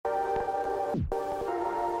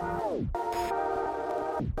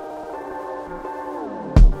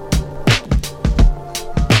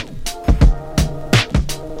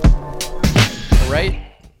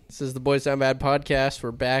This is the Boys Down Bad podcast.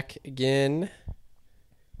 We're back again.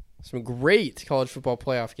 Some great college football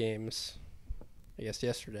playoff games. I guess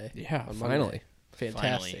yesterday. Yeah, on finally. Monday. Fantastic.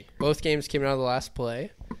 Finally. Both games came out of the last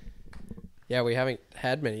play. Yeah, we haven't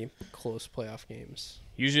had many close playoff games.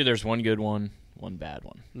 Usually there's one good one, one bad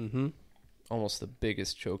one. Mm-hmm. Almost the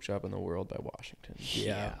biggest choke job in the world by Washington.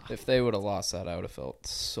 Yeah. If they would have lost that, I would have felt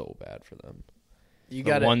so bad for them. You For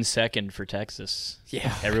got 1 second for Texas.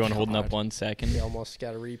 Yeah. Everyone holding up God. 1 second. You almost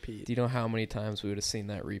got a repeat. Do you know how many times we would have seen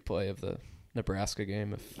that replay of the Nebraska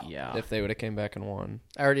game if they would have came back and won?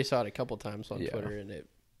 I already saw it a couple times on Yeah. Twitter, and they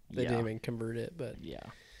didn't even convert it. But Yeah.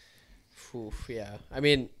 oof, yeah. I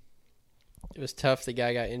mean, it was tough.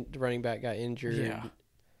 The running back got injured. Yeah.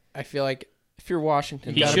 I feel like If you're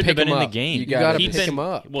Washington, He gotta should pick have been him in the up. game. You gotta He'd pick been- him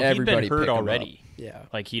up. Well, Everybody he'd been pick hurt him up. already. Yeah.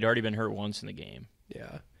 Like, he'd already been hurt once in the game.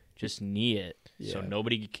 Yeah. Just knee it. So Yeah.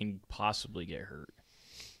 nobody can possibly get hurt.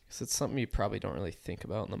 because it's something you probably don't really think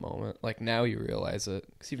about in the moment. Like now you realize it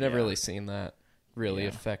because you've never Yeah. really seen that really Yeah.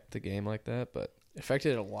 affect the game like that. But It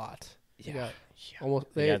affected it a lot. yeah,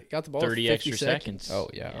 They got the ball 30 with 50 extra seconds. Oh,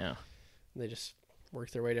 yeah. They just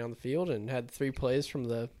worked their way down the field and had 3 plays from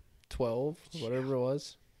the 12, whatever it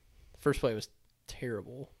was. The first play was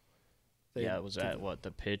terrible. Was that,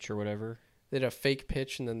 the pitch or whatever? They did a fake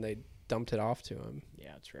pitch, and then they dumped it off to him.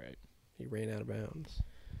 Yeah, that's right. He ran out of bounds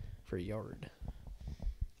for a yard.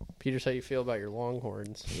 Peters, how you feel about your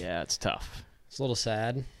Longhorns? Yeah, it's tough. It's a little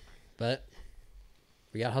sad, but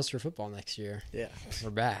we got Husker football next year. Yeah, We're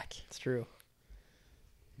back. it's true.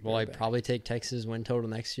 Will I probably take Texas win total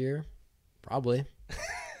next year? Probably.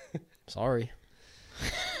 Sorry.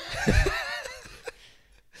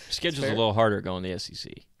 Schedule's fair. a little harder going the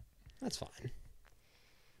SEC. That's fine.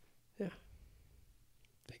 Yeah.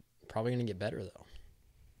 Probably going to get better, though.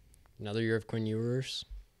 Another year of Quinn Ewers,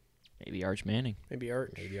 Maybe Arch Manning. Maybe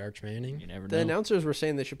Arch. maybe Arch Manning. You never The know. announcers were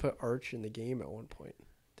saying they should put Arch in the game at one point.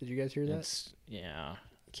 Did you guys hear that? Yeah.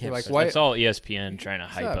 Can't like, start- why- It's all ESPN trying to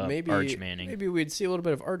What's hype up maybe, Arch Manning. Maybe we'd see a little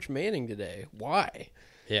bit of Arch Manning today. Why?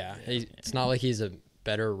 Yeah, it's not like he's a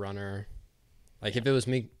better runner. Like, if it was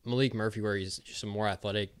Malik Murphy where he's just a more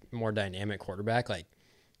athletic, more dynamic quarterback, like,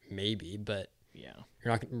 maybe. But Yeah.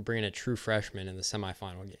 you're not bringing a true freshman in the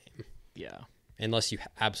semifinal game Yeah. unless you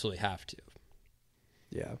absolutely have to.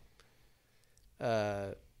 Yeah.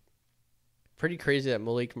 Pretty crazy that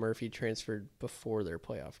Malik Murphy transferred before their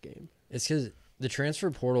playoff game. It's because the transfer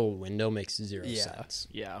portal window makes zero Yeah. sense.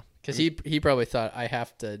 Yeah. Because he probably thought, I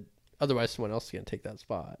have to, otherwise someone else is going to take that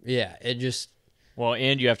spot. Yeah, it just Well,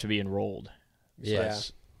 and you have to be enrolled. yeah.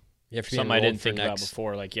 That's You have to be something I enrolled didn't for think about next-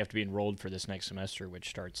 before. Like, you have to be enrolled for this next semester, which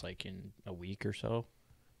starts like in a week or so.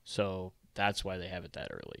 So that's why they have it that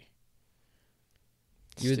early.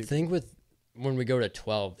 You would Stupid. think when we go to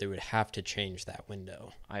 12, they would have to change that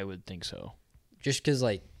window. I would think so. Just because,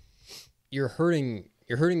 like, you're hurting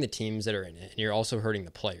the teams that are in it, and you're also hurting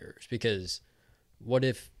the players. Because what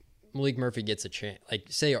if Malik Murphy gets a chance? Like,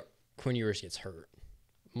 say Quinn Ewers gets hurt,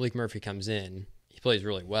 Malik Murphy comes in, he plays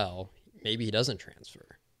really well. Maybe he doesn't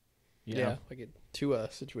transfer. Yeah. Like a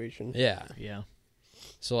Tua situation. Yeah. Yeah.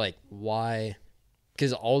 So, like, why?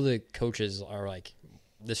 Because all the coaches are like,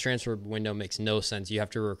 this transfer window makes no sense. You have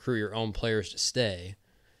to recruit your own players to stay.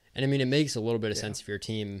 And I mean, it makes a little bit of sense if your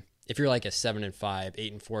team, if you're like a 7-5,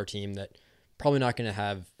 8-4 team that probably not going to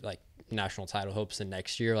have like national title hopes the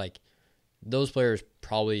next year. Like, those players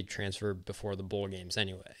probably transfer before the bowl games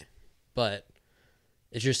anyway. But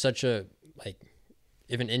it's just such a, like,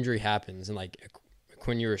 if an injury happens and like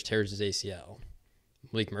Quinn Ewers tears his ACL,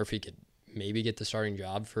 Malik Murphy could maybe get the starting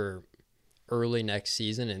job for early next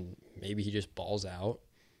season, and maybe he just balls out.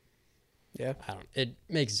 Yeah. It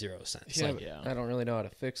makes zero sense. yeah, Like, but yeah. I don't really know how to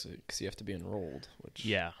fix it because you have to be enrolled. Which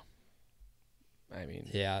Yeah. I mean,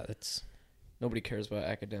 yeah, that's nobody cares about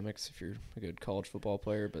academics if you're a good college football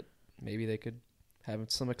player, but maybe they could have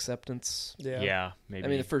some acceptance. Yeah. Yeah. Maybe. I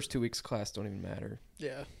mean, the first 2 weeks of class don't even matter.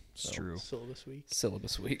 Yeah. it's true. Still this week.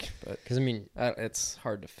 Syllabus week, but because I mean, it's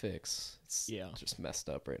hard to fix. It's Yeah. just messed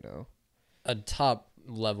up right now. a top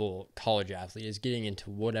level college athlete is getting into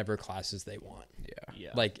whatever classes they want. Yeah. Yeah.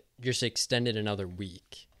 Like, just extend it another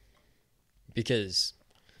week, because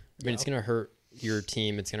I mean, it's gonna hurt your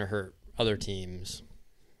team. It's gonna hurt other teams.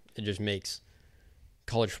 It just makes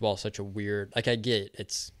college football such a weird. Like, I get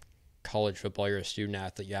it's college football. You're a student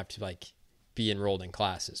athlete. You have to like be enrolled in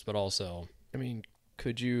classes, but also I mean,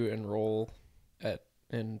 could you enroll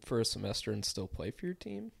for a semester and still play for your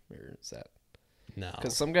team, or is that no.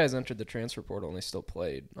 because some guys entered the transfer portal and they still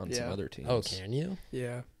played on some Yeah. other teams? Oh, can you?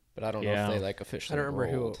 Yeah. But I don't know Yeah. if they like officially. I don't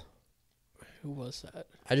remember enrolled. who was that.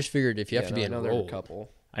 I just figured if you have Yeah, to be no, I know there were a enrolled. couple.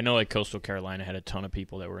 I know like Coastal Carolina had a ton of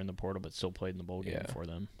people that were in the portal but still played in the bowl game Yeah. for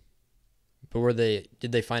them. But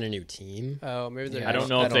did they find a new team? Oh, maybe they're. Yeah, I don't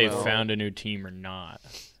know if don't they know. found a new team or not.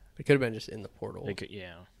 It could have been just in the portal. They could,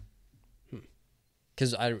 yeah.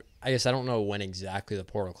 Because I guess I don't know when exactly the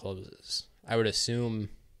portal closes. I would assume.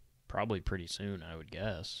 Probably pretty soon, I would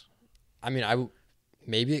guess. I mean,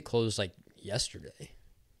 maybe it closed like yesterday,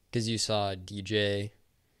 because you saw DJ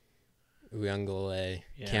Uyunglele,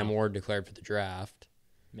 Yeah. Cam Ward declared for the draft.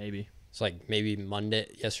 Maybe. It's like maybe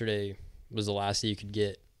yesterday was the last day you could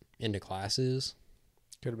get into classes.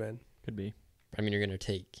 Could have been. Could be. I mean, you're going to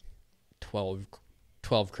take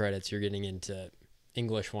 12 credits. You're getting into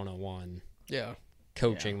English 101, Yeah.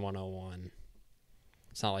 coaching 101.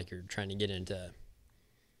 It's not like you're trying to get into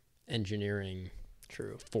engineering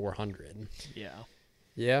True. 400. Yeah.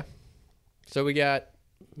 Yeah. So we got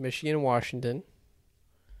Michigan and Washington.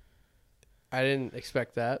 I didn't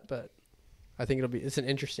expect that, but I think it's an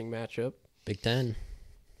interesting matchup. Big Ten.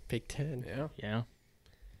 Big Ten. Yeah. Yeah.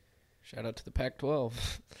 Shout out to the Pac-12.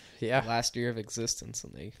 Yeah. Last year of existence,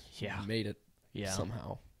 and they Yeah. made it Yeah.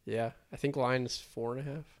 somehow. Yeah. I think line is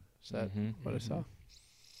 4.5. Is that Mhm, what I mhm. saw?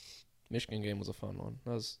 Michigan game was a fun one.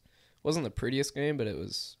 Wasn't the prettiest game, but it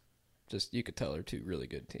was just, you could tell they're two really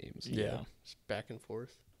good teams. Yeah. It's back and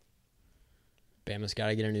forth. Bama's got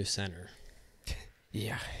to get a new center.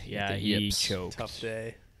 Yeah. Yeah, the he yips. choked. Tough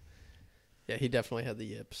day. Yeah, he definitely had the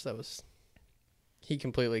yips. He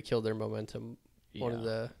completely killed their momentum.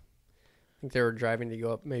 Yeah. I think they were driving to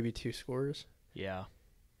go up maybe 2 scores Yeah.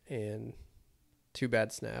 and 2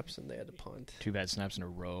 bad snaps, and they had to punt. 2 bad snaps in a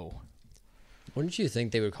row. Wouldn't you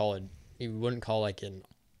think they would call it? You wouldn't call like an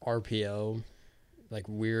RPO, like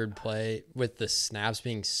weird play with the snaps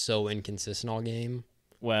being so inconsistent all game.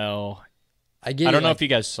 Well, I get. I don't know like, if you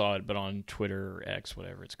guys saw it, but on Twitter or X,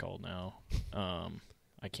 whatever it's called now,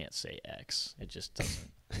 I can't say X. It just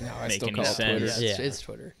doesn't No, I make still any call it sense. Twitter. Yeah, Yeah. it's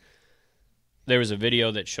Twitter. There was a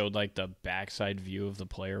video that showed like the backside view of the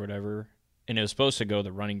play or whatever, and it was supposed to go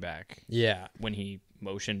the running back Yeah, when he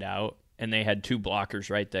motioned out, and they had 2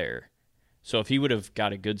 blockers right there. So if he would have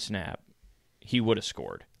got a good snap, he would have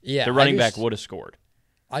scored. yeah. The running back would have scored.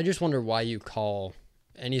 I just wonder why you call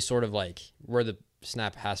any sort of like where the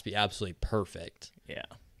snap has to be absolutely perfect. Yeah.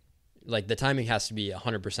 Like the timing has to be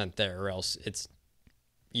 100% there, or else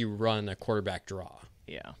you run a quarterback draw.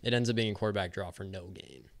 Yeah. It ends up being a quarterback draw for no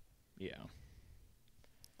gain. Yeah.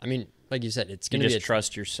 I mean, like you said, it's You going to be just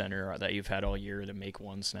trust your center that you've had all year to make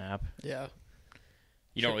one snap. Yeah.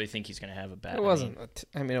 You don't really think he's going to have a bad. It wasn't.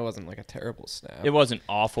 It wasn't like a terrible snap. It wasn't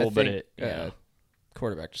awful, I but think, it. Yeah.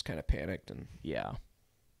 Quarterback just kind of panicked, and Yeah.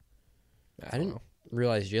 I didn't know.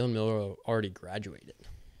 realize Jalen Miller already graduated.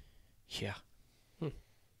 Yeah.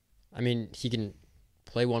 I mean, he can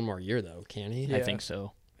play one more year though, can he? Yeah. I think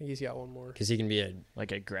so. I think he's got one more. Because he can be a.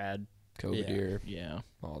 Like a grad. COVID Yeah. year, Yeah.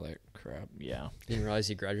 all that crap. Yeah. Didn't realize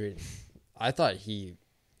he graduated. I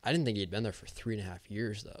didn't think he'd been there for 3.5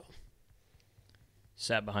 years though.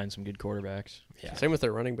 Sat behind some good quarterbacks. Yeah. Same with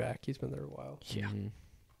their running back. He's been there a while. Yeah. Mhm.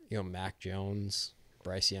 You know, Mac Jones,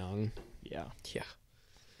 Bryce Young. Yeah. Yeah.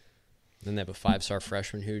 Then they have a 5-star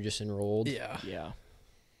freshman who just enrolled. Yeah. Yeah.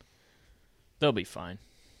 They'll be fine.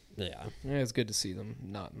 Yeah. Yeah, it's good to see them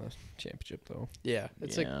not in the championship though. Yeah.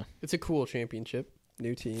 It's Yeah. a cool championship.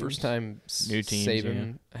 New team. First time New teams,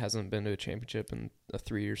 Saban hasn't been to a championship in a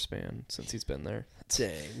 3-year span since he's been there.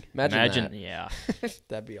 Dang. Imagine that. Yeah.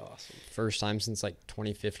 That'd be awesome. First time since like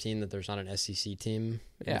 2015 that there's not an SEC team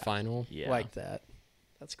in Yeah. the final. Yeah. Like that.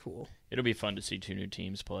 That's cool. It'll be fun to see 2 new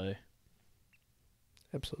teams play.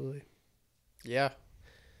 Absolutely. Yeah.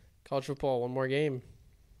 College football, one more game.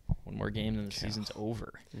 One more game and the season's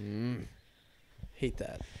over. Hate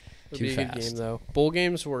that. It'll Too be a good fast. game though. Bowl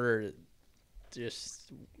games were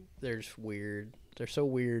they're just weird. They're so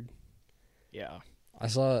weird. Yeah. I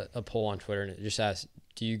saw a poll on Twitter and it just asked,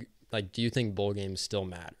 do you think bowl games still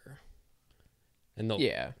matter? And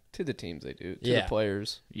Yeah, to the teams they do. To Yeah. the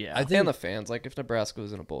players. Yeah. I think And the fans. Like, if Nebraska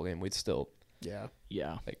was in a bowl game, we'd still, Yeah.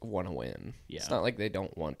 yeah. like, want to win. Yeah. It's not like they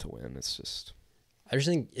don't want to win. It's just... I just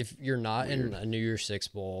think if you're not in a New Year's Six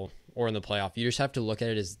bowl or in the playoff, you just have to look at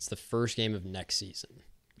it as it's the first game of next season.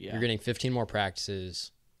 Yeah. You're getting 15 more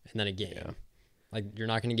practices and then a game. Yeah. Like you're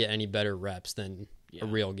not going to get any better reps than Yeah. a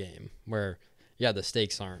real game where, yeah, the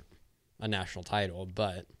stakes aren't a national title,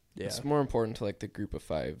 but Yeah. It's more important to, like, the group of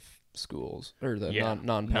 5 schools, or the Yeah.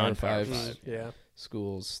 non-power Non-power 5 five. Yeah.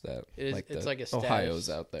 schools that, It is- like, it's the like a status. Ohio's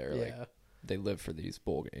out there. Yeah. Like, they live for these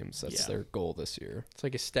bowl games. That's Yeah. their goal this year. It's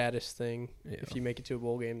like a status thing. Yeah. If you make it to a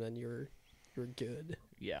bowl game, then you're good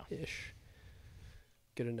Yeah. ish.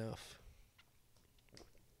 Good enough.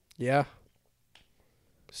 Yeah.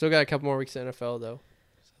 Still got a couple more weeks in NFL though.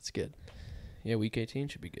 So that's good. Yeah, week 18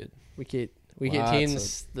 should be good. Week Lots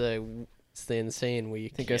 18's the It's the insane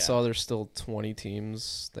week. I think I saw there's still 20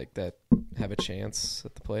 teams like that have a chance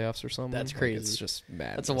at the playoffs or something. That's Like, crazy. it's just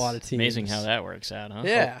madness. That's a lot of teams. Amazing how that works out, huh?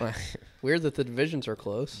 Yeah. Weird that the divisions are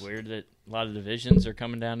close. Weird that a lot of divisions are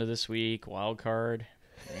coming down to this week. Wild card.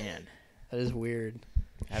 Man, That is weird.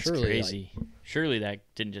 that's Surely, crazy. Surely that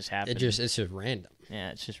didn't just happen. It's just random.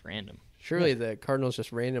 Yeah, it's just random. Surely the Cardinals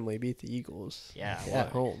just randomly beat the Eagles. Yeah, At well,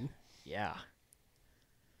 home. Yeah.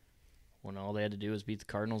 When all they had to do was beat the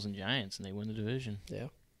Cardinals and Giants, and they win the division. Yeah.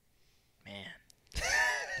 Man,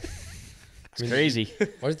 I mean, crazy.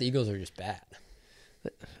 What if the Eagles are just bad?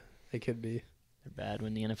 They could be. They're bad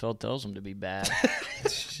when the NFL tells them to be bad.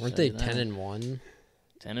 Weren't they Tell you that. 10-1?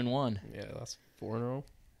 10-1, Yeah, that's 4-0.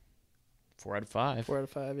 4 out of 5. 4 out of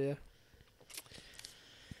 5, yeah.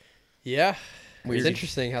 Yeah. Weird. It's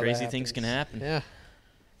interesting how Crazy that things can happens. happen.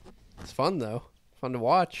 Yeah. It's fun, though. Fun to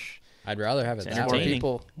watch. I'd rather have it It's that More way. entertaining.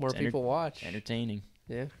 people It's people watch. Entertaining.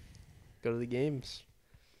 Yeah. Go to the games.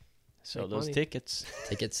 So Make those money. tickets,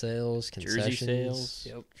 Ticket sales, concessions, jersey sales.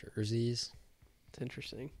 Yep. jerseys. It's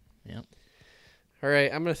interesting. Yep. All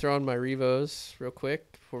right, I'm going to throw on my Revos real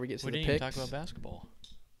quick before we get to We the didn't even picks. talk about basketball.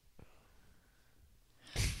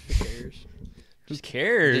 Who cares? Who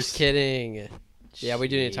cares? Just kidding. Yeah, we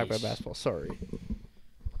do need to talk about Jeez. basketball. Sorry.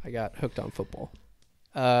 I got hooked on football.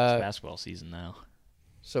 It's basketball season now.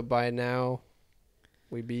 So by now,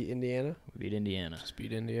 we beat Indiana. We beat Indiana. Just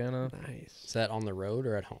beat Indiana. Nice. Is that on the road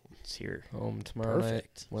or at home? It's here. Home tomorrow night.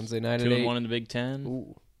 Perfect. Wednesday night at 8. 2-1 in the Big Ten.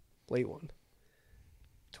 Ooh, late one.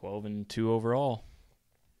 12-2 overall.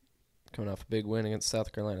 Coming off a big win against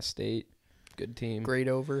South Carolina State. Good team. Great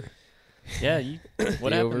over. Yeah, what The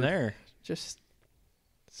happened over. there? Just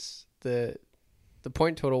the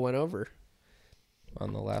point total went over.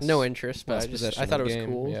 On the last. No interest, but last I possession thought it of was the game,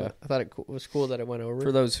 cool. yeah. I thought it was cool that it went over.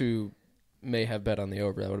 For those who may have bet on the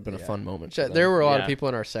over, that would have been a Yeah. fun moment. So for there them. were a lot of Yeah. people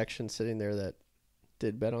in our section sitting there that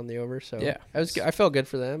did bet on the over. So Yeah. I felt good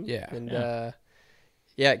for them. Yeah. And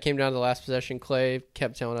Yeah. it came down to the last possession. Clay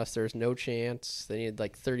kept telling us there's no chance. They needed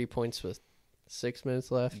like 30 points with 6 minutes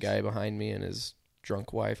left. The guy behind me and his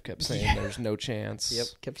drunk wife kept saying there's no chance. Yep,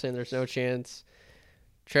 kept saying there's no chance.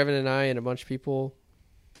 Trevin and I and a bunch of people,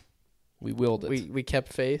 We willed it. we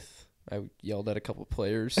kept faith. I yelled at a couple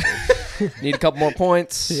players. Need a couple more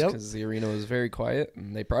points Yep. because the arena was very quiet,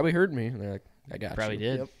 and they probably heard me. And they're like, "I got Probably you."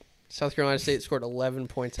 did. Yep. South Carolina State scored 11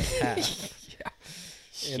 points at half.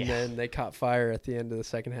 And Yeah. then they caught fire at the end of the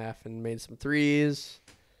second half and made some threes.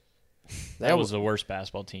 That was the worst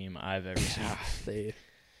basketball team I've ever seen.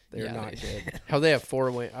 They're Yeah, not they- good. How they have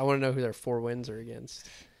 4 wins? I want to know who their 4 wins are against.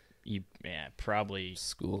 Probably.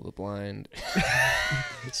 School of the blind.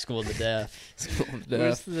 School of the deaf. School of the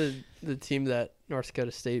Who's deaf. the team that North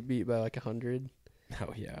Dakota State beat by like 100?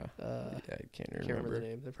 Oh yeah. I can't Can't remember. remember the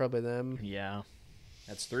name. They're probably them. Yeah.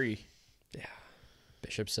 That's 3.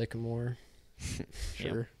 Bishop Sycamore.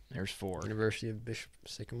 Sure. There's 4. University of Bishop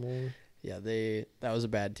Sycamore. Yeah, that was a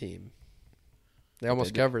bad team. They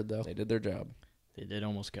almost did. covered though. They did their job. They did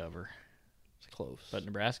almost cover. It's close. But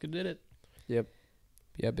Nebraska did it. Yep.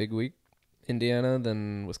 Yeah, big week. Indiana,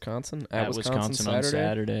 then Wisconsin. At Wisconsin on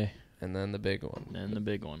Saturday. And then the big one. And then the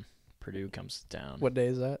big one. Purdue comes to town. What day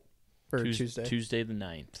is that? Or Tuesday? Tuesday the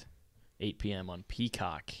 9th. 8 p.m. on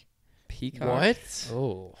Peacock. Peacock. What?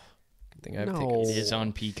 Oh. I think I have No. tickets. It is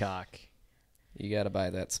on Peacock. You got to buy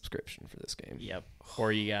that subscription for this game. Yep.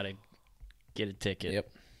 Or you got to get a ticket. Yep.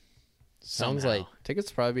 Sounds somehow. like-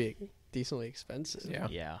 Tickets probably be decently expensive. Yeah.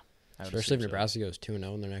 Yeah. I would Especially if assume so. Nebraska goes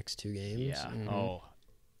 2-0 in their next 2 games. Yeah. Mhm. Oh.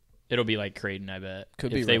 It'll be like Creighton, I bet.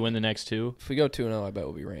 Could if be they ranked. win the next 2. If we go 2-0, I bet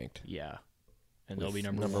we'll be ranked. Yeah. And they'll With be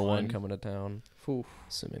number one one. coming to town. Oof.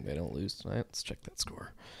 Assuming they don't lose tonight. Let's check that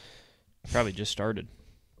score. Probably just started.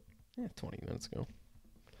 Yeah, 20 minutes ago.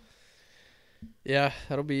 Yeah,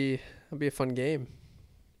 that'll be a fun game.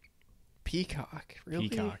 Peacock, really?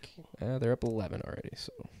 Peacock. They're up 11 already,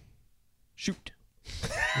 so. Shoot.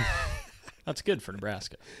 That's good for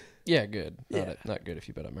Nebraska. Yeah, good. Yeah. Not good if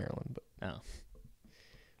you bet on Maryland, but Oh.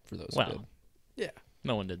 for those Well. who did. Yeah,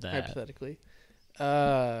 No one did that. hypothetically.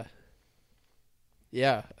 Win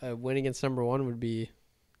against number 1 would be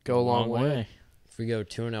go a long way. If we go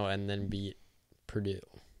 2-0 and then beat Purdue.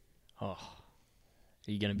 Oh.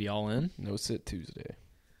 Are you going to be all in? No sit Tuesday.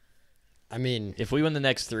 I mean, If we win the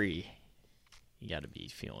next 3, you got to be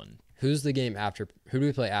feeling who's the game after? Who do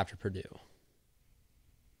we play after Purdue?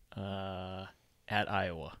 at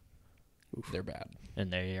Iowa. They're bad.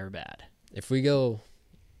 And they are bad. If we go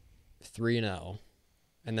 3-0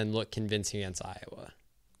 and then look convincing against Iowa.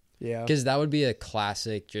 Yeah. Because that would be a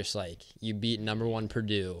classic, just like you beat number 1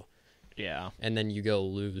 Purdue Yeah. and then you go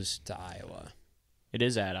lose to Iowa. It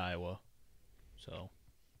is at Iowa. So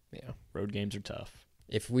Yeah. Road games are tough.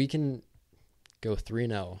 If we can go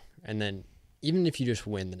 3-0, and then even if you just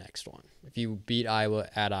win the next one, if you beat Iowa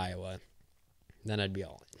at Iowa, then I'd be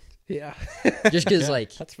all Yeah. in. Just because,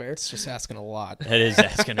 like, That's fair. It's just asking a lot. That is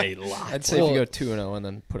asking a lot. I'd say if you go 2-0 and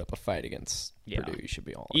then put up a fight against Yeah. Purdue, you should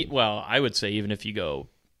be all in. Well, I would say even if you go,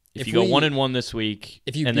 If you go we- 1-1 this week,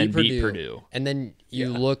 if you and beat then beat Purdue, Purdue, and then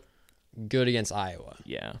you Yeah. look good against Iowa,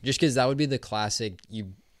 yeah, just because that would be the classic.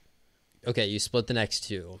 You split the next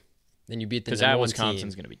two, then you beat the because number that one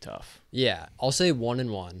Wisconsin's team. going to be tough. Yeah, I'll say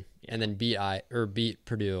 1-1, Yeah. and then beat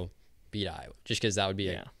Purdue, beat Iowa, just because that would be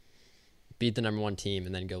Yeah, beat the number one team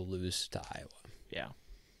and then go lose to Iowa. yeah.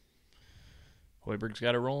 Hoiberg's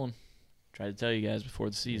got it rolling. Tried to tell you guys before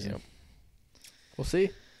the season. Yep. We'll see.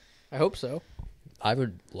 I hope so. I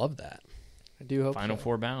would love that. I do hope Final so.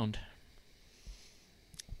 Four bound.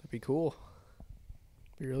 That'd be cool.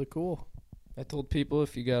 Be really cool. I told people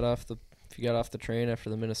if you got off the train after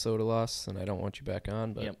the Minnesota loss, then I don't want you back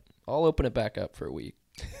on. But Yep. I'll open it back up for a week.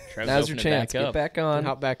 Trev's Now's your opening it chance. back Get up. back And on.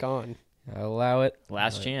 hop back on. I'll allow it.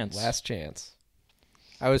 Last chance. Last chance.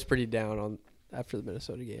 I was pretty down on after the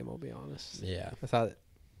Minnesota game, I'll be honest. Yeah. I thought it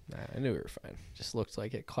Nah, I knew we were fine. just looked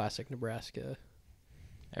like a classic Nebraska.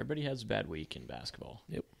 Everybody has a bad week in basketball.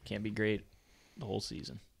 Yep. Can't be great the whole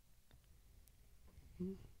season.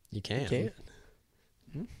 You can. You can't.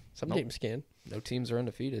 Hmm? Some Nope. teams can. No teams are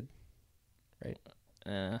undefeated.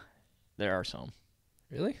 There are some.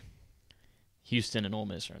 Really? Houston and Ole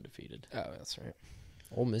Miss are undefeated. Oh, that's right.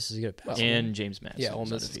 Ole Miss is good at Well, passing. And James Madison. Yeah, Ole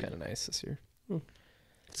Miss is undefeated. kind of nice this year.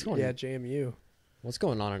 Yeah, JMU. What's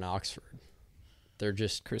going on in Oxford? They're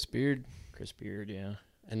just, Chris Beard. Chris Beard, yeah.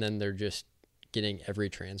 and then they're just getting every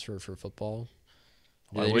transfer for football.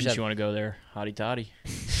 Do Why they just wouldn't have- you want to go there? Hotty toddy.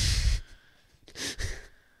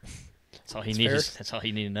 That's all he That's needs. fair. That's all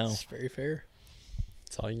you need to know. That's very fair.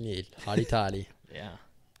 That's all you need. Hotty toddy. Yeah.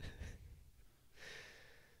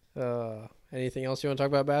 Anything else you want to talk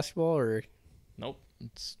about basketball or Nope.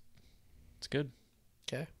 It's good.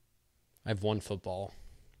 okay? I have one football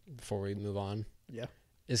before we move on. Yeah.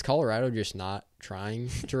 Is Colorado just not trying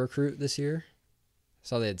to recruit this year?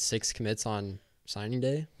 Saw they had 6 commits on signing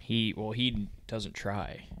day. He doesn't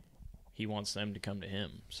try. He wants them to come to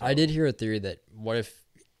him. So, I did hear a theory that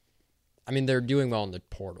they're doing well in the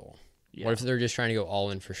portal. Yeah. What if they're just trying to go all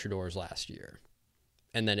in for Shador's last year?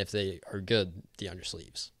 And then if they are good, Deion just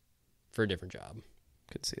leaves for a different job.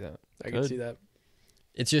 Could see that. I can Good. see that.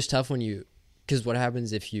 It's just tough because what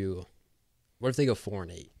happens what if they go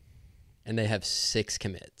 4-8 and they have 6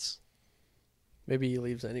 commits? Maybe he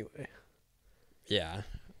leaves anyway. Yeah.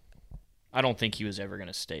 I don't think he was ever going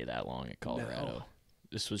to stay that long at Colorado. No.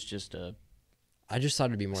 This was just a I just thought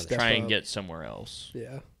it'd be more Step than try and up. get somewhere else.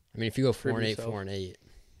 Yeah. I mean, if you go Prove 4-8, yourself. 4-8,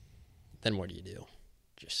 then what do?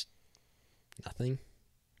 Just nothing?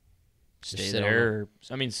 Stay sit on there.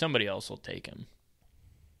 I mean, somebody else will take him.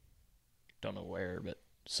 Don't know where, but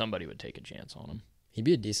somebody would take a chance on him. He'd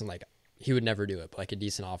be a decent, he would never do it, but like a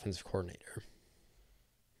decent offensive coordinator.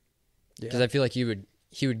 Because Yeah. I feel like he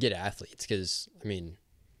would get athletes because,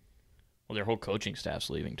 Well, their whole coaching staff's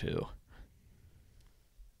leaving too.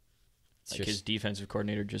 it's Like just his defensive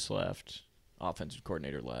coordinator just left. Offensive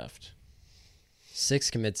coordinator left.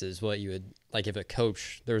 6 commits is what you would, like if a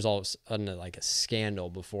coach, there was all of a sudden a scandal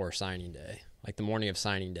before signing day, like the morning of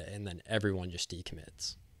signing day, and then everyone just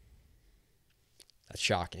decommits. That's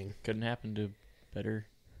shocking. Couldn't happen to better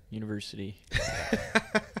university.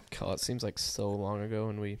 God, it seems like so long ago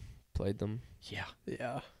when we played them. Yeah.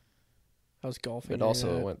 Yeah. I was golfing. But also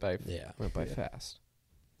during it that. went by Yeah. fast.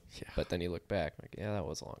 Yeah. But then you look back, like, yeah, that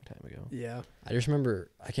was a long time ago. Yeah. I just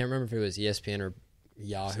remember, I can't remember if it was ESPN or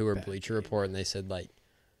Yahoo or bad Bleacher game. Report, and they said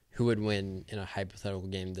who would win in a hypothetical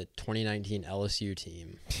game, the 2019 LSU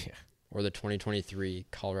team Yeah. or the 2023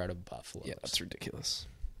 Colorado Buffaloes. Yeah, that's ridiculous.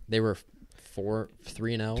 They were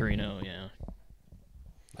 3-0. 3-0, yeah.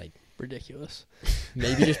 Ridiculous.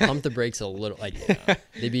 Maybe just pump the brakes a little.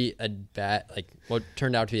 They beat a bad, what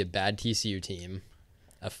turned out to be a bad TCU team,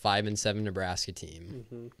 a 5-7 Nebraska team.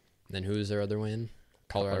 Mm-hmm. And then who was their other win?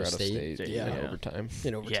 Colorado State. Yeah. in overtime.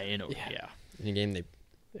 In overtime. Yeah. In a game they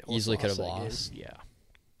They almost easily could have that game. lost. Yeah.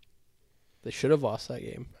 They should have lost that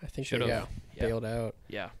game. I think Should they have. Yeah. bailed out.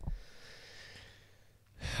 Yeah.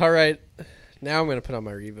 All right. Now I'm going to put on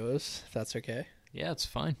my Revos, if that's okay. Yeah, it's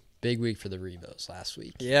fine. Big week for the Revos last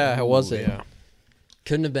week. Yeah, how was it? Yeah.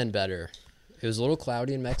 Couldn't have been better. It was a little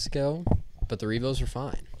cloudy in Mexico, but the Revos were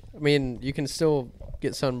fine. I mean, you can still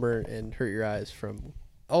get sunburnt and hurt your eyes from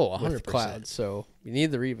Oh, with 100%. clouds, so you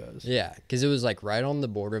need the Revos. Yeah, because it was right on the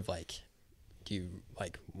border of do you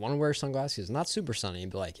want to wear sunglasses? It's not super sunny,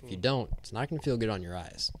 but if you don't, it's not going to feel good on your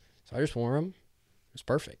eyes. So I just wore them, was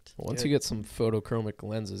perfect. Once Good. you get some photochromic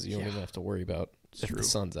lenses, you don't Yeah. even have to worry about if true. the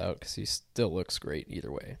sun's out because he still looks great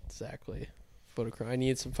either way. Exactly. I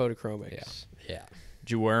need some photochromics. Yeah.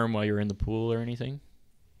 Did you wear them while you were in the pool or anything?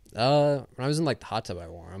 When I was in like the hot tub, I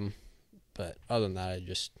wore them, but other than that,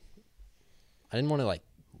 I didn't want to like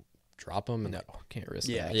drop them. And No, can't risk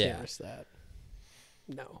Yeah, I that. Yeah. can't risk that.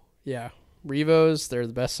 No. Yeah. Revos, they're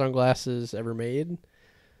the best sunglasses ever made.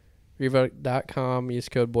 Revo.com, use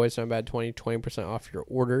code BoysNotBad20, 20% off your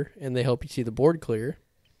order, and they help you see the board clear.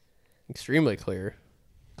 Extremely clear.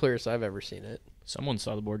 Clearest I've ever seen it. Someone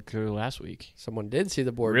saw the board clear last week. Someone did see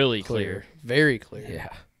the board Really clear. Very clear. Yeah.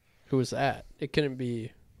 Who was that? It couldn't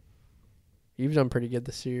be. You've done pretty good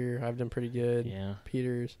this year. I've done pretty good. Yeah.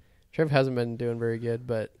 Peters. Trev hasn't been doing very good,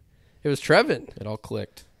 but it was Trevin. It all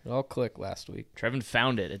clicked. It all clicked last week. Trevin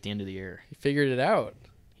found it at the end of the year. He figured it out.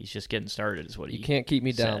 He's just getting started, is what You he can't keep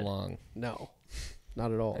me down said. long. No,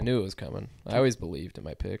 not at all. I knew it was coming. I always believed in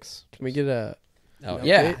my picks. Can we get a? Oh, No.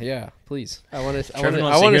 Yeah, Okay. yeah, please. I want to. I Trevin want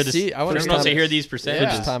wants to hear to this. see. I want Trevin to wants to see hear these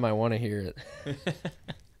percentages. First time I want to hear it.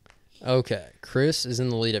 Okay, Chris is in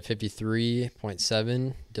the lead at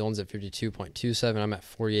 53.7. Dylan's at 52.27. I'm at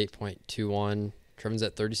 48.21. Trevin's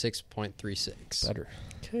at 36.36. Better.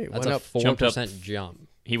 Okay, That's went a up. 4% jump.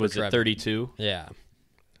 He was for at Trevin. 32. Yeah,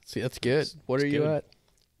 See, that's good. What are That's you good. at?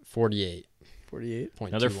 48.21. 48.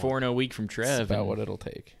 Another 4-0 week from That's Trev. about and what it'll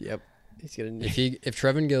take. Yep. He's getting. If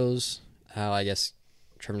Trevin goes, I guess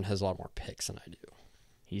Trevin has a lot more picks than I do.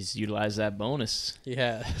 He's utilized that bonus. He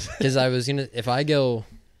has. Because I was gonna, if I go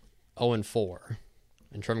 0-4,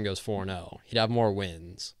 and Trevin goes 4-0, he'd have more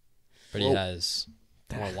wins, but he Whoa. has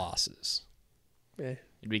more losses. Eh,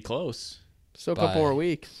 It'd be close. still a couple Bye. more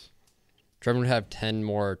weeks. Trevin would have 10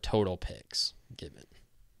 more total picks given,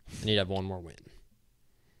 and he'd have one more win.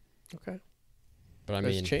 Okay. But I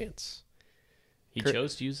There's mean, a chance. He Kurt-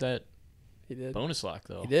 chose to use that He did. bonus lock,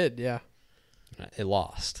 though. He did. Yeah. it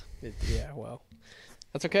lost. Yeah. Well,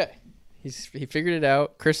 that's okay. He figured it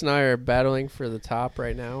out. Chris and I are battling for the top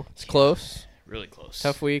right now. It's close. Really close.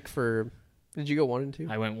 Tough week for. Did you go 1 and 2?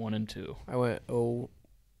 I went 1 and 2. I went 2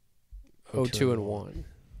 and 1.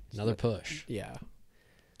 Another push. Yeah.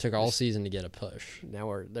 Took all season to get a push.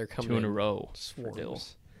 Now they're coming 2 in a row for swarms. Dill.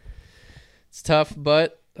 It's tough,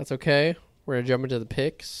 but that's okay. We're gonna jump into the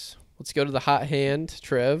picks. Let's go to the hot hand,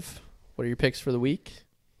 Trev. What are your picks for the week?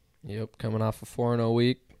 Yep, coming off a 4-0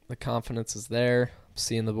 week. The confidence is there. I'm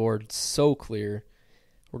seeing the board so clear.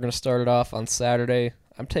 We're going to start it off on Saturday.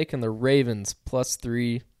 I'm taking the Ravens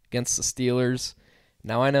 +3 against the Steelers.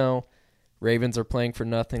 Now I know Ravens are playing for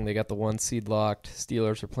nothing. They got the 1 seed locked.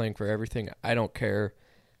 Steelers are playing for everything. I don't care.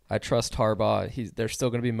 I trust Harbaugh. They're still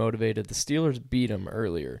going to be motivated. The Steelers beat them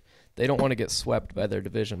earlier. They don't want to get swept by their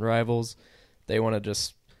division rivals. They want to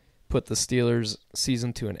just put the Steelers'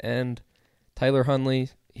 season to an end. Tyler Huntley,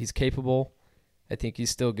 he's capable. I think he's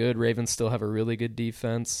still good. Ravens still have a really good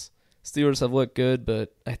defense. Steelers have looked good,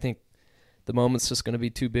 but I think the moment's just going to be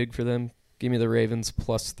too big for them. Give me the Ravens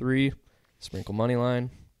 +3. Sprinkle money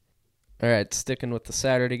line. All right, sticking with the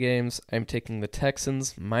Saturday games, I'm taking the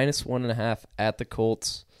Texans -1.5 at the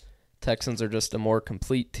Colts. Texans are just a more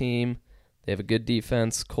complete team. They have a good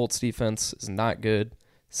defense. Colts defense is not good.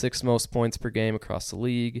 6th most points per game across the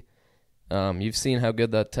league. You've seen how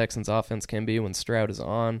good that Texans offense can be when Stroud is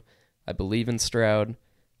on. I believe in Stroud.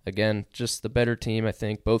 Again, just the better team, I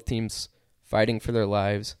think. Both teams fighting for their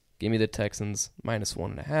lives. Give me the Texans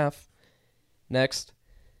 -1.5. Next,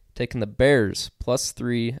 taking the Bears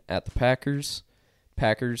 +3 at the Packers.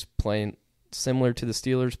 Packers playing similar to the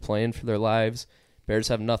Steelers, playing for their lives. Bears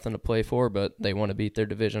have nothing to play for, but they want to beat their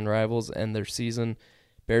division rivals and their season.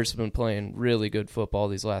 Bears have been playing really good football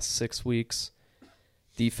these last 6 weeks.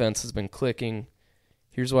 Defense has been clicking.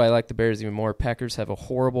 Here's why I like the Bears even more. Packers have a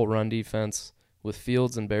horrible run defense. With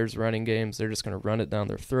Fields and Bears running games, they're just going to run it down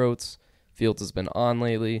their throats. Fields has been on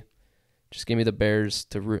lately. Just give me the Bears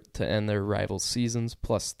to end their rivals' seasons,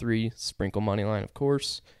 +3, sprinkle money line, of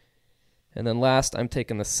course. And then last, I'm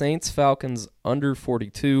taking the Saints-Falcons under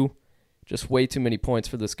 42. Just way too many points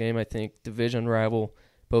for this game, I think. Division rival,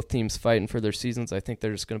 both teams fighting for their seasons. I think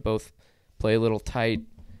they're just going to both play a little tight.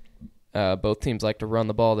 Both teams like to run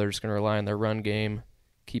the ball. They're just going to rely on their run game,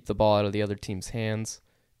 keep the ball out of the other team's hands.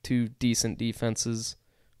 2 decent defenses.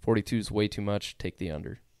 42 is way too much. Take the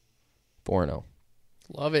under. 4-0.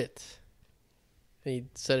 Love it. He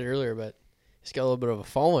said it earlier, but he's got a little bit of a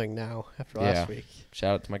following now after last week.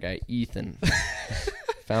 Shout out to my guy Ethan.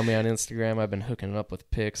 Found me on Instagram. I've been hooking it up with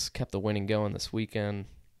picks. Kept the winning going this weekend.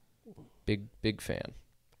 Big fan.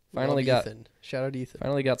 Love Ethan. Shout out Ethan.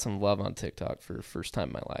 Finally got some love on TikTok for the first time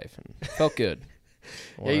in my life, and felt good.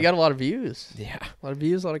 Yeah, you got a lot of views. Yeah. A lot of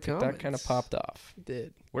views, a lot of comments. That kind of popped off. It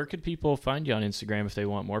did. Where could people find you on Instagram if they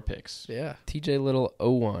want more pics? Yeah. TJ Little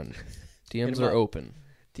 01. DMs him are up. open.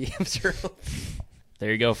 DMs are open.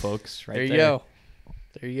 There you go, folks. Right There you go.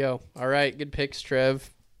 There you go. All right. Good picks, Trev.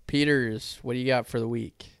 Peters, what do you got for the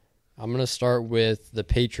week? I'm going to start with the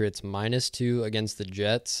Patriots -2 against the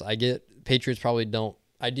Jets. Patriots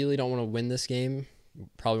ideally don't want to win this game.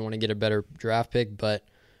 Probably want to get a better draft pick, but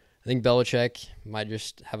I think Belichick might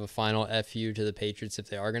just have a final FU to the Patriots if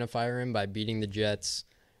they are going to fire him by beating the Jets,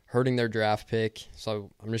 hurting their draft pick.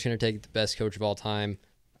 So I'm just going to take the best coach of all time,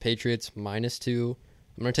 Patriots -2.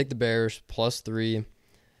 I'm going to take the Bears +3.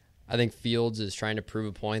 I think Fields is trying to prove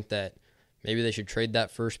a point that maybe they should trade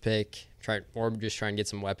that first pick, or just try and get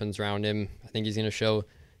some weapons around him. I think he's going to show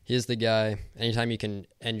he is the guy. Anytime you can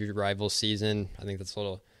end your rival's season, I think that's a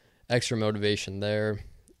little extra motivation there.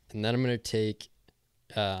 And then I'm going to take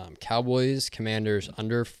Cowboys, Commanders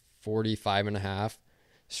under 45.5.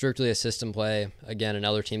 Strictly a system play. Again,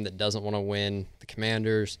 another team that doesn't want to win. The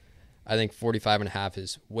Commanders, I think 45.5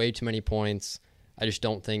 is way too many points. I just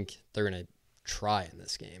don't think they're going to try in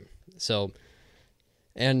this game. So,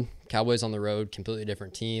 and Cowboys on the road, completely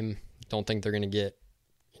different team. Don't think they're going to get,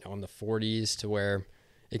 in the 40s to where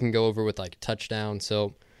it can go over with like a touchdown. So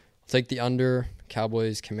I'll take the under,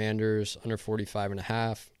 Cowboys, Commanders, under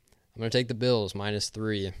 45.5. I'm going to take the Bills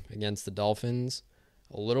 -3 against the Dolphins.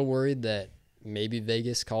 A little worried that maybe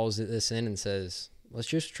Vegas calls this in and says, let's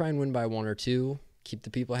just try and win by 1 or 2, keep the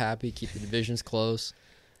people happy, keep the divisions close.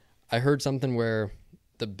 I heard something where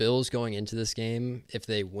the Bills going into this game, if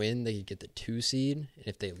they win, they could get the 2 seed, and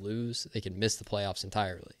if they lose, they could miss the playoffs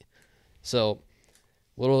entirely. So,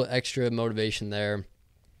 a little extra motivation there.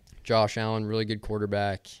 Josh Allen, really good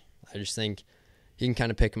quarterback. I just think he can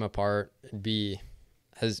kind of pick them apart and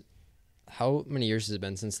how many years has it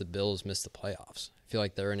been since the Bills missed the playoffs? I feel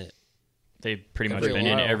like they're in it. They've pretty much Every been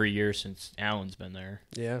in while. every year since Allen's been there.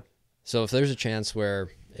 Yeah. So if there's a chance where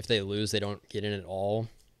if they lose, they don't get in at all,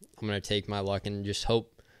 I'm going to take my luck and just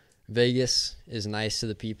hope Vegas is nice to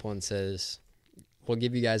the people and says, we'll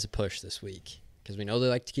give you guys a push this week. Because we know they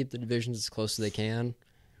like to keep the divisions as close as they can.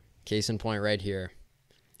 Case in point right here.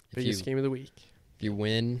 Biggest game of the week. If you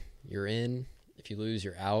win, you're in. If you lose,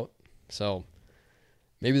 you're out. So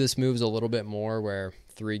maybe this moves a little bit more where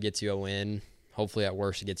 3 gets you a win. Hopefully at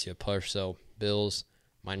worst it gets you a push. So Bills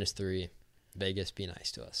 -3. Vegas, be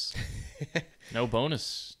nice to us. No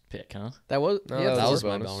bonus pick, huh? That was No, yeah, That was was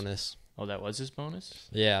my bonus. bonus. Oh, that was his bonus?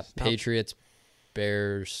 Yeah, Stop. Patriots,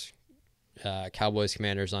 Bears, Cowboys,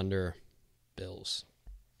 Commanders under, Bills.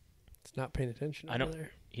 It's not paying attention I over don't-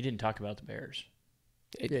 there. He didn't talk about the Bears.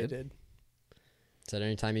 Yeah, it did. Is that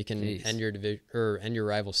anytime you can Jeez. end your end your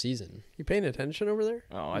rival season? You paying attention over there?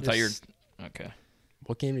 Oh, I thought you Just- were... Okay.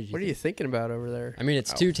 What game did you? What are you thinking about over there? I mean,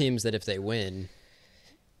 it's Ow. 2 teams that if they win,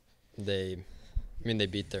 they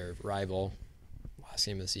beat their rival last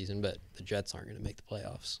game of the season, but the Jets aren't going to make the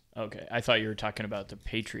playoffs. Okay. I thought you were talking about the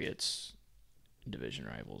Patriots division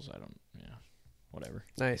rivals. Whatever.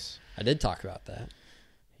 Nice. I did talk about that.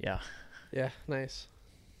 Yeah. Yeah, nice.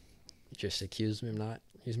 You just accused me of not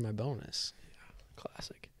using my bonus.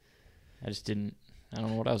 Classic. I just didn't... I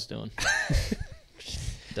don't know what I was doing.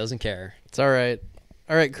 Doesn't care. It's all right.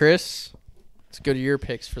 All right, Chris. Let's go to your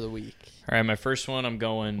picks for the week. All right, my first one, I'm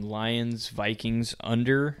going Lions, Vikings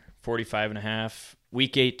under 45.5.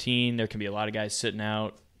 Week 18, there can be a lot of guys sitting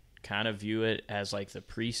out. Kind of view it as like the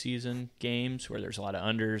preseason games where there's a lot of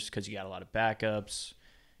unders because you got a lot of backups.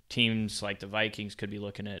 Teams like the Vikings could be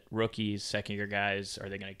looking at rookies, second-year guys. Are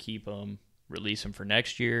they going to keep them, release them for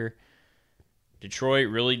next year? Detroit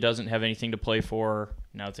really doesn't have anything to play for.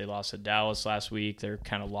 Now that they lost to Dallas last week, they're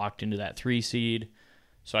kind of locked into that 3 seed.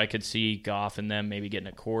 So I could see Goff and them maybe getting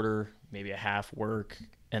a quarter, maybe a half work,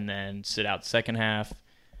 and then sit out second half.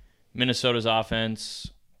 Minnesota's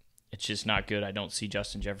offense, it's just not good. I don't see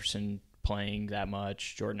Justin Jefferson playing that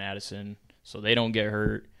much, Jordan Addison, so they don't get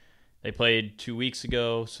hurt. They played 2 weeks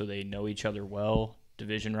ago, so they know each other well.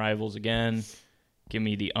 Division rivals again. Give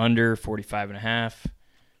me the under 45.5.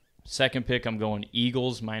 Second pick, I'm going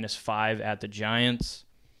Eagles -5 at the Giants.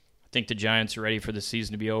 I think the Giants are ready for the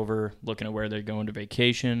season to be over, looking at where they're going to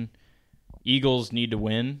vacation. Eagles need to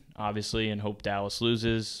win, obviously, and hope Dallas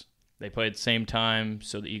loses. They play at the same time,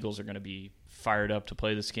 so the Eagles are going to be fired up to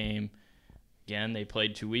play this game. Again, they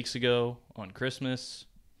played 2 weeks ago on Christmas.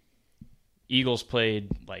 Eagles played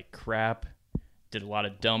like crap, did a lot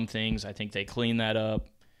of dumb things. I think they cleaned that up.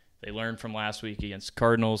 They learned from last week against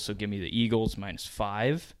Cardinals, so give me the Eagles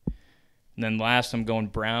 -5. And then last, I'm going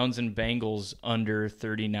Browns and Bengals under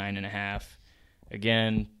 39.5.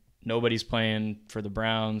 Again, nobody's playing for the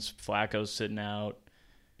Browns. Flacco's sitting out.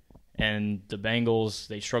 And the Bengals,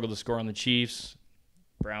 they struggle to score on the Chiefs.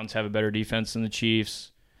 Browns have a better defense than the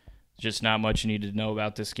Chiefs. Just not much you need to know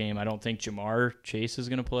about this game. I don't think Jamar Chase is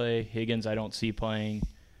going to play. Higgins I don't see playing.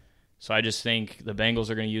 So I just think the Bengals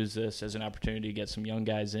are going to use this as an opportunity to get some young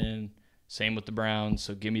guys in. Same with the Browns.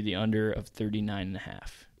 So give me the under of 39.5.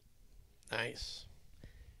 Nice.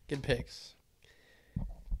 Good picks.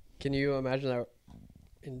 Can you imagine that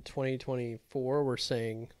in 2024 we're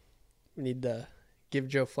saying we need to give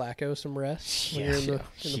Joe Flacco some rest when you're in the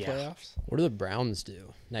playoffs? What do the Browns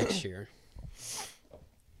do next year?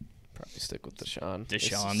 Probably stick with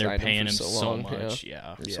Deshaun. They're paying him so much.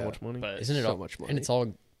 Yeah. So much money. But Isn't it so all, much money. And it's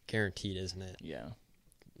all guaranteed, isn't it? yeah.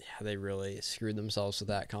 Yeah, they really screwed themselves with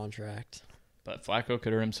that contract. But Flacco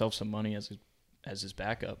could earn himself some money as his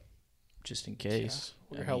backup, just in case.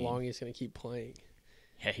 Yeah. Wonder how long he's going to keep playing.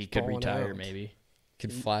 Yeah, he could balling retire out. maybe.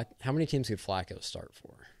 How many teams could Flacco start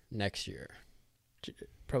for next year?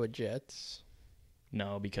 Probably Jets.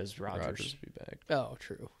 No, because Rodgers. Rodgers will be back. Oh,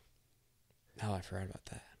 true. Oh, I forgot about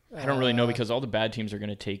that. I don't really know because all the bad teams are going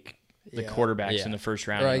to take the quarterbacks Yeah. in the first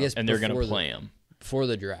round, Or I guess and they're going to before play him. Before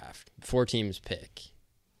the draft, 4 teams pick.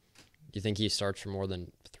 Do you think he starts for more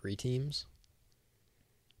than 3 teams?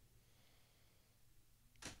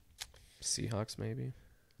 Seahawks, maybe.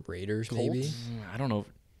 Raiders, Colts? maybe? I don't know.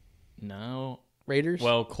 No. Raiders?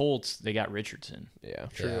 Well, Colts, they got Richardson. Yeah.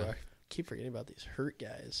 true. Yeah. I keep forgetting about these hurt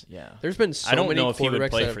guys. Yeah. There's been so I don't many know if he would quarterbacks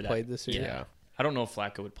play that for have that. played this year. Yeah. I don't know if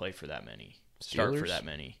Flacco would play for that many. Start for Steelers? that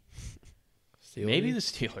many. Steelers? Maybe the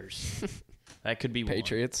Steelers. That could be one.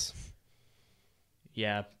 Patriots.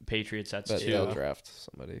 Yeah, Patriots, that's But two. they'll draft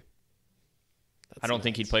somebody. That's I don't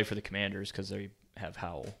think nuts. he'd play for the Commanders because they have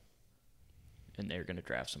Howell, and they're going to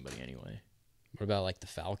draft somebody anyway. What about like the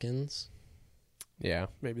Falcons? Yeah.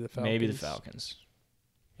 Maybe the Falcons. Maybe the Falcons.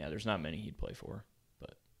 Yeah, there's not many he'd play for,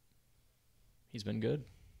 but he's been good.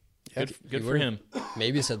 Yeah, Good for him.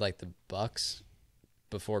 Maybe it said like the Bucks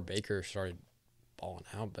before Baker started balling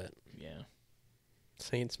out, but Yeah,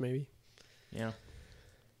 Saints, maybe. yeah.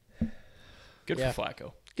 Good Yeah. for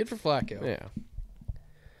Flacco. Good for Flacco. Yeah.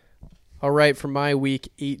 All right, for my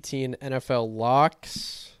Week 18 NFL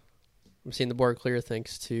locks, I'm seeing the board clear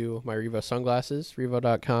thanks to my Revo sunglasses.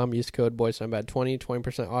 Revo.com. Use code BoysOnBad20,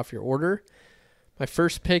 20% off your order. My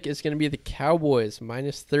first pick is going to be the Cowboys,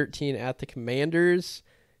 -13 at the Commanders.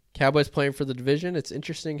 Cowboys playing for the division. It's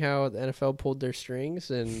interesting how the NFL pulled their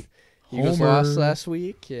strings and Eagles Homer. lost last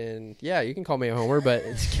week. And yeah, you can call me a homer, but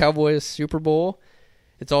it's Cowboys Super Bowl.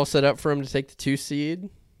 It's all set up for them to take the 2 seed,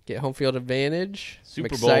 get home field advantage. I'm Super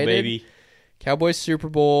Bowl, excited. baby. Cowboys Super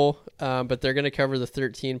Bowl, but they're going to cover the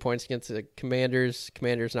 13 points against the Commanders.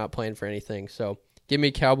 Commanders not playing for anything. So give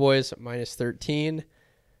me Cowboys -13.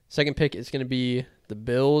 Second pick is going to be the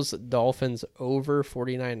Bills Dolphins over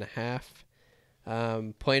 49.5.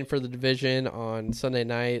 Playing for the division on Sunday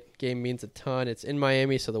night. Game means a ton. It's in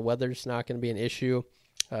Miami, so the weather's not going to be an issue.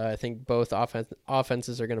 I think both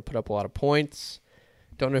offenses are going to put up a lot of points.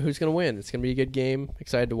 Don't know who's going to win. It's going to be a good game.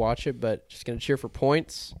 Excited to watch it, but just going to cheer for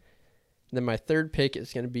points. And then my third pick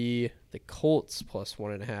is going to be the Colts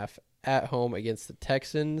 +1.5 at home against the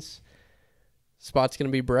Texans. Spot's going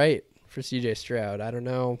to be bright for CJ Stroud. I don't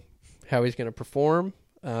know how he's going to perform.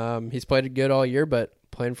 He's played good all year, but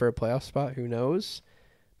playing for a playoff spot, who knows?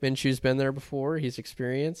 Minshew's been there before. He's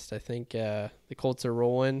experienced. I think the Colts are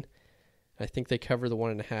rolling. I think they cover the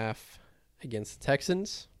 1.5 against the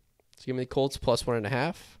Texans. So give me the Colts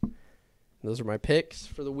 +1.5. Those are my picks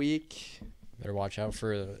for the week. better watch out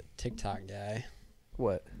for the TikTok guy.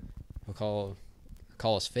 What? He'll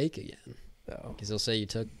call us fake again Oh, because he'll say you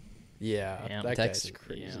took. yeah, Yeah, that Texans, guy's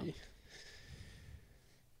crazy. yeah.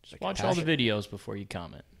 Just Like a watch all the passion. videos before you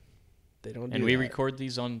comment. They don't. And do we that. record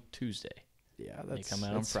these on Tuesday. Yeah, They that's come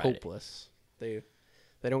out on that's Friday. hopeless. They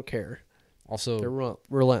don't care. Also, They're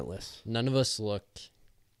relentless. none of us look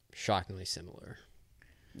shockingly similar.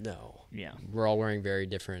 No. Yeah. We're all wearing very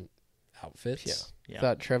different outfits. Yeah. Yeah.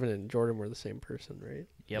 Thought Trevin and Jordan were the same person, right?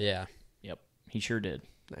 Yep. Yeah. Yep. He sure did.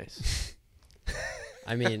 Nice.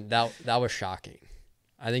 I mean, that was shocking.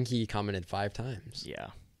 I think he commented 5 times.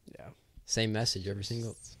 Yeah. Yeah. Same message every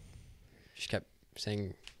single. Just kept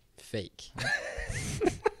saying fake.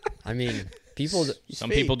 I mean, people. Some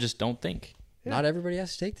fake. people just don't think. Yeah. Not everybody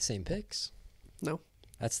has to take the same picks. No.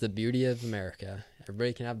 That's the beauty of America.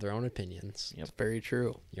 Everybody can have their own opinions. Yep. It's very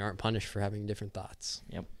true. You aren't punished for having different thoughts.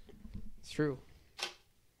 It's true.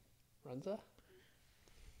 Runza?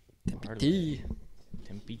 D.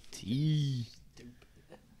 Tempe T.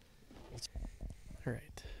 All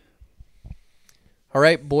right. All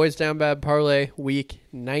right, boys down bad parlay week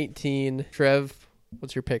 19. Trev,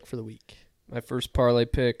 What's your pick for the week? My first parlay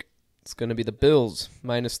pick is going to be the Bills,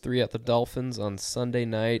 -3 at the Dolphins on Sunday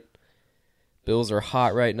night. Bills are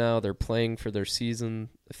hot right now. They're playing for their season.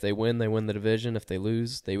 If they win, they win the division. If they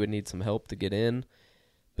lose, they would need some help to get in.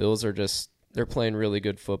 Bills are they're playing really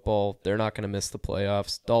good football. They're not going to miss the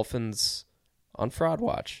playoffs. Dolphins on fraud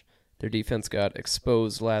watch. Their defense got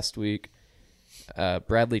exposed last week.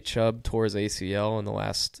 Bradley Chubb tore his ACL in the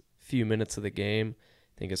last few minutes of the game.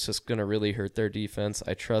 I think it's just going to really hurt their defense.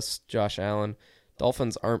 I trust Josh Allen.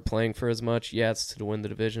 Dolphins aren't playing for as much. Yeah, it's to win the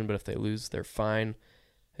division, but if they lose, they're fine.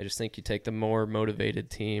 I just think you take the more motivated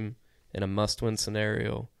team in a must-win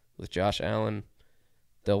scenario with Josh Allen.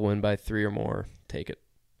 They'll win by 3 or more. Take it.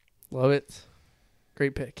 Love it.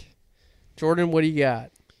 Great pick. Jordan, what do you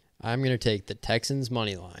got? I'm going to take the Texans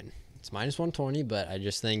money line. It's -120, but I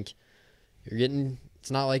just think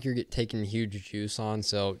it's not like you're taking huge juice on,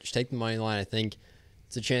 so just take the money line. I think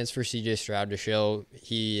it's a chance for CJ Stroud to show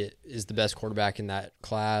he is the best quarterback in that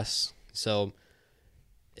class. So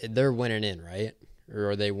they're winning in, right?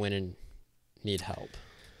 Or are they winning, need help?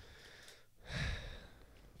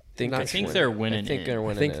 I think they're winning in. I think they're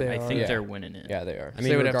winning I think in. they I are. think Yeah. they're winning in. Yeah, they are. I So mean,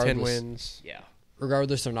 they would have 10 regardless- wins. Yeah.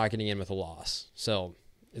 Regardless, they're not getting in with a loss. So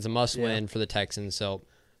it's a must-win for the Texans. So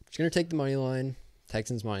I'm just going to take the money line,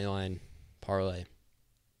 Texans money line, parlay.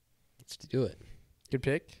 Let's do it. Good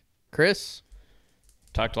pick. Chris?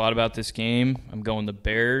 Talked a lot about this game. I'm going the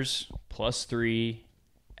Bears +3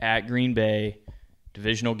 at Green Bay.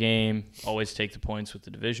 Divisional game. Always take the points with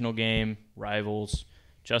the divisional game. Rivals.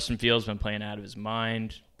 Justin Fields been playing out of his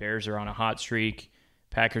mind. Bears are on a hot streak.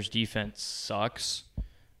 Packers defense sucks.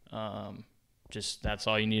 Just that's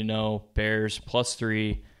all you need to know. Bears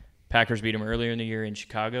 +3. Packers beat them earlier in the year in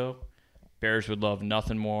Chicago. Bears would love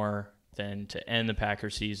nothing more than to end the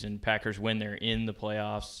Packers season. Packers win, they're in the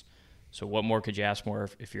playoffs. So what more could you ask for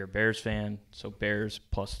if you're a Bears fan? So Bears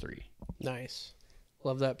 +3. Nice.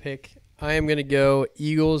 Love that pick. I am going to go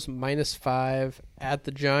Eagles -5 at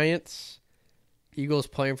the Giants. Eagles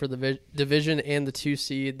playing for the division and the 2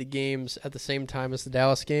 seed. The games at the same time as the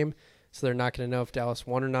Dallas game, so they're not going to know if Dallas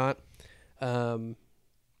won or not.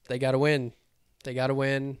 They got to win. They got to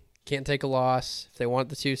win. Can't take a loss. If they want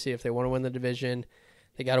the 2 seed, if they want to win the division,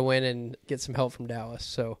 they got to win and get some help from Dallas.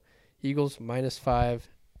 So Eagles -5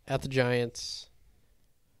 at the Giants.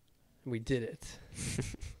 We did it.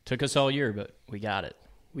 Took us all year, but we got it.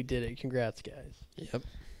 We did it. Congrats, guys. Yep.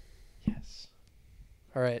 Yes.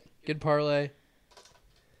 All right. Good parlay.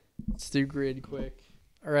 Let's do grid quick.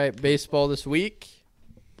 All right. Baseball this week.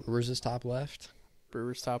 Brewers is top left.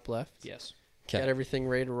 Brewers top left. Yes. Got everything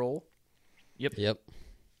ready to roll. Yep.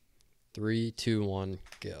 3, 2, 1,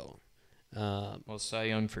 go. Well, Cy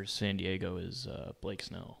Young for San Diego is Blake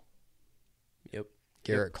Snell.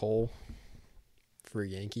 Garrett Cole for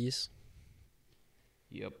Yankees.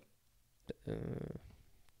 Yep.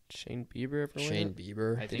 Shane Bieber ever win Shane it?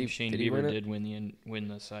 Bieber. I think Shane did he Bieber win it? did win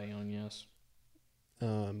the Cy Young, yes.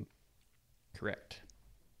 Correct.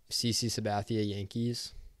 CC Sabathia,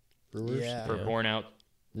 Yankees. Brewers. Yeah. For born out.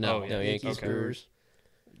 No, Oh, yeah. No, Yankees, Okay. Brewers.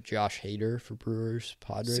 Josh Hader for Brewers.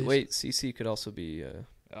 Padres. So wait, CC could also be Oh,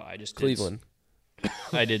 I just Cleveland.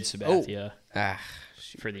 I did Sabathia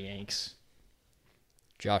Shoot. for the Yanks.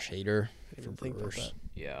 Josh Hader I for didn't think about Brewers. that.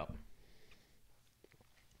 Yeah.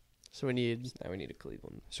 So we need Now we need a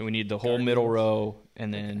Cleveland. So we need the whole middle row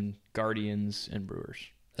and then Guardians and Brewers.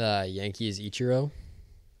 Yankees Ichiro.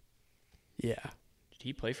 yeah. Did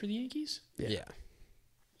he play for the Yankees? Yeah.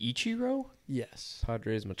 Ichiro? Yes.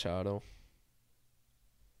 Padres Machado.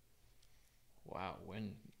 Wow,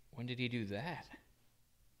 when did he do that?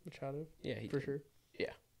 Machado Yeah, he for did. sure.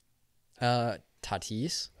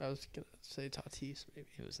 Tatis. I was gonna say Tatis maybe.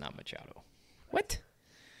 It was not Machado. What?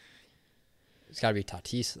 It's got to be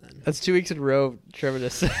Tatis then. That's 2 weeks in a row. Trevor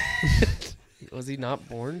just Was he not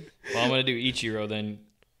born? Well, I'm gonna do Ichiro then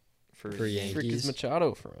for For Yankees. Frick is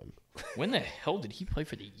Machado from? When the hell did he play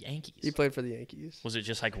for the Yankees? he played for the Yankees Was it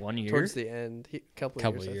just like 1 year? towards the end. Couple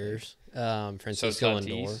Couple years. years. So Francisco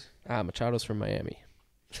Lindor. Tatis, Machado's from Miami.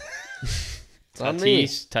 It's on me.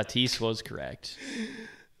 Tatis was correct.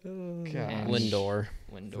 God. And Lindor.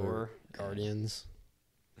 Lindor. Guardians.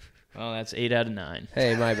 Well, that's 8 out of 9.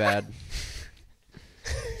 Hey, my bad.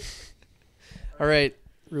 All right,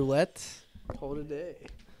 roulette. Call it a day.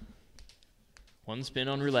 One spin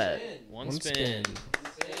on roulette. One spin.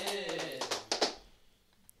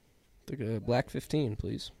 The black 15,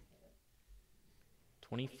 please.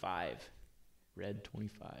 25. Red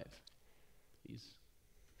 25. Please.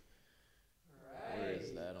 Where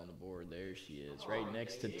is that on the board? There she is. Right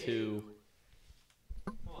next to 2.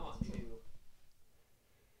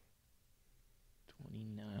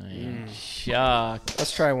 29. Chuck.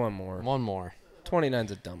 Let's try one more. One more.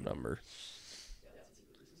 29's a dumb number.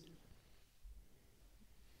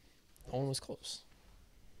 One was close.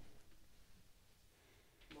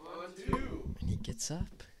 1, 2. And he gets up.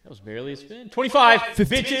 That was barely a spin. 25.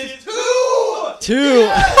 Bitches.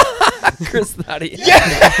 2. Chris thought he...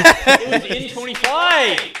 It was in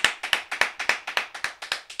 25.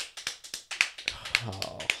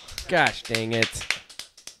 Oh, gosh dang it.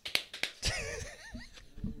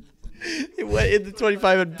 It went into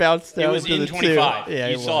 25 and bounced out. It was into in the 25. Two. Yeah,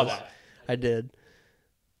 you it saw was. that. I did.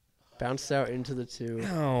 Bounced out into the 2.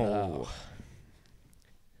 No.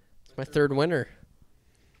 It's my 3rd winner.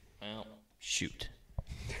 Well, shoot.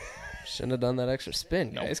 Shouldn't have done that extra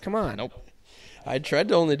spin, Nope. guys. Come on. Nope. I tried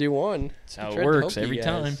to only do one. That's how I it tried to works help you every guys.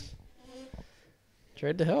 time.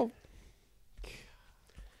 Tried to help.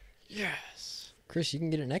 Yes. Chris, you can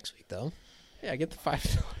get it next week, though. Yeah, I get the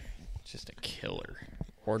 $5. Just a killer.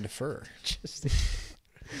 Or defer. Just It's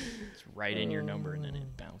right in your number and then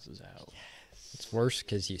it bounces out. It's worse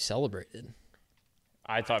because you celebrated.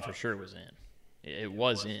 I thought for sure it was in. It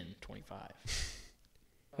was in 25.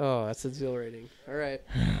 Oh, that's exhilarating. All right.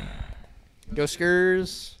 Go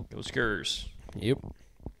Skurs. Go Skurs. Yep.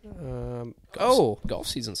 Golf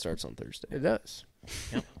season starts on Thursday. It does.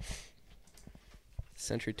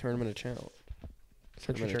 Century Tournament of Challenge.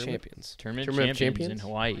 Century Tournament of Tournament? Champions. Tournament Tournament of champions in Champions?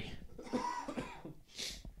 Hawaii.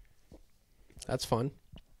 That's fun.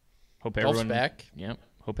 Hope Golf's everyone back. Yep.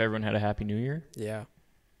 Hope everyone had a happy New Year. Yeah.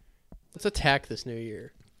 Let's attack this new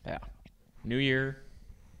year. Yeah. New Year,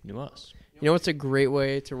 new us. You know what's a great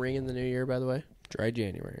way to ring in the new year, by the way? Dry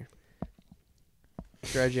January.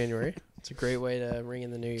 Dry January. It's a great way to ring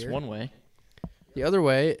in the new It's year. one way. The other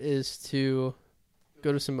way is to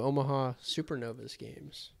go to some Omaha Supernovas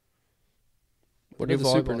games. What New are the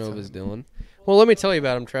volleyball Supernovas time. doing? Well, let me tell you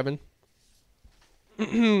about them, Trevin.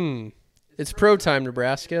 It's pro time,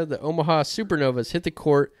 Nebraska. The Omaha Supernovas hit the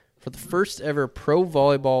court for the first ever Pro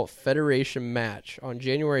Volleyball Federation match on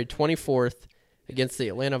January 24th against the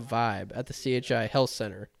Atlanta Vibe at the CHI Health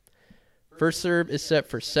Center. First serve is set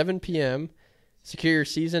for 7 p.m. Secure your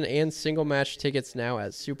season and single match tickets now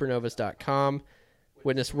at supernovas.com.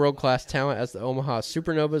 Witness world-class talent as the Omaha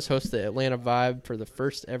Supernovas host the Atlanta Vibe for the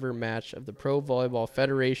first ever match of the Pro Volleyball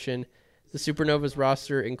Federation. The Supernovas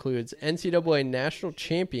roster includes NCAA national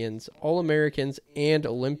champions, All-Americans, and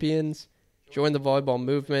Olympians. Join the volleyball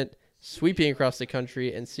movement, sweeping across the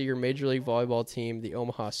country, and see your Major League Volleyball team, the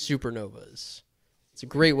Omaha Supernovas. It's a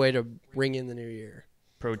great way to ring in the new year.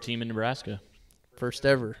 Pro team in Nebraska. First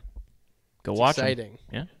ever. Go It's watch 'em. exciting.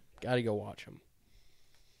 Yeah. Got to go watch them.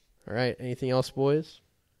 All right. Anything else, boys?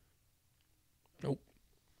 Nope.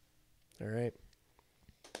 All right.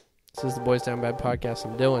 This is the Boys Down Bad podcast.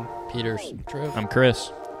 I'm Dylan. Peters. Trev. I'm Chris.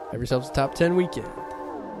 Have yourselves a top 10 weekend.